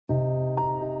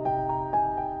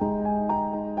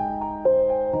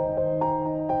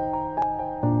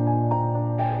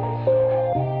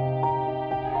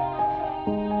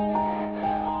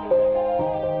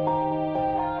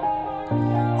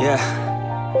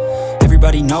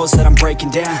Everybody knows that I'm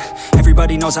breaking down.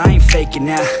 Everybody knows I ain't faking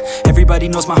now. Everybody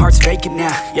knows my heart's vacant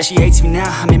now. Yeah, she hates me now,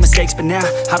 I made mistakes but now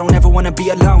I don't ever wanna be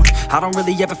alone. I don't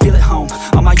really ever feel at home.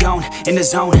 On my own, in the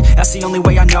zone, that's the only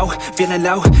way I know. Feeling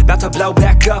low, about to blow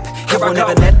back up. Here I won't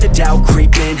ever let the doubt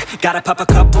creep in. Gotta pop a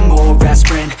couple more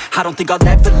aspirin. I don't think I'll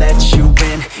ever let you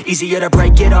in. Easier to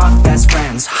break it off as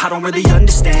friends. I don't really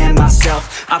understand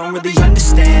myself. I don't really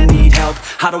understand, need help.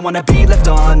 I don't wanna be left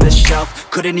on the shelf.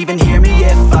 Couldn't even hear me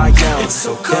if I yelled. It's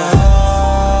so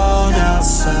cold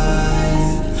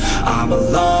outside, I'm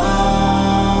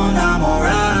alone, I'm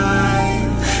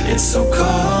alright. It's so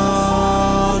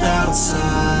cold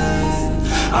outside,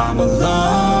 I'm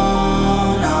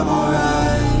alone, I'm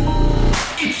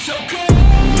alright. It's so cold.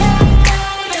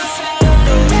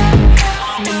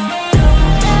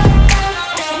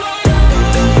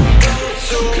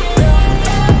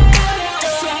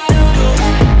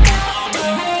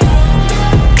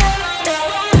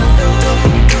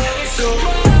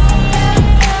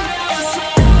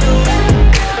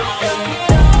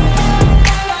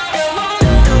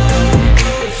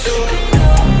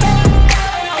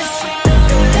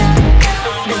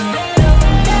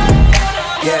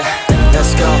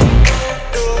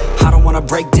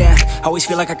 Break down, always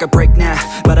feel like I could break now,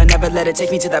 but I never let it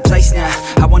take me to that place now.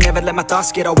 I won't ever let my thoughts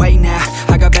get away now.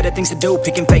 I got better things to do,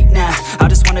 picking fate now. I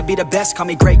just wanna be the best, call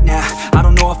me great now. I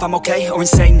don't know if I'm okay or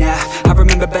insane now. I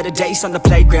remember better days on the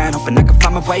playground, hoping I can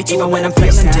find my way. Even when I'm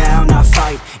feeling down, I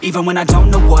fight. Even when I don't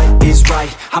know what is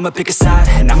right, I'ma pick a side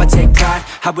and I'ma take pride.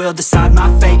 I will decide my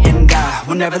fate and I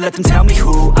will never let them tell me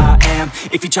who I am.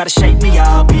 If you try to shake me,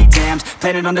 I'll be damned.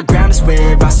 Planet on the ground is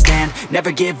where I stand.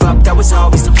 Never give up, that was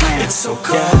always the plan. It's so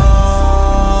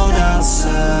cold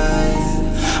outside,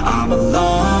 I'm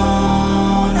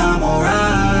alone, I'm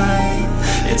alright.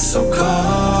 It's so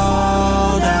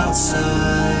cold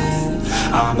outside,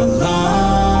 I'm alone.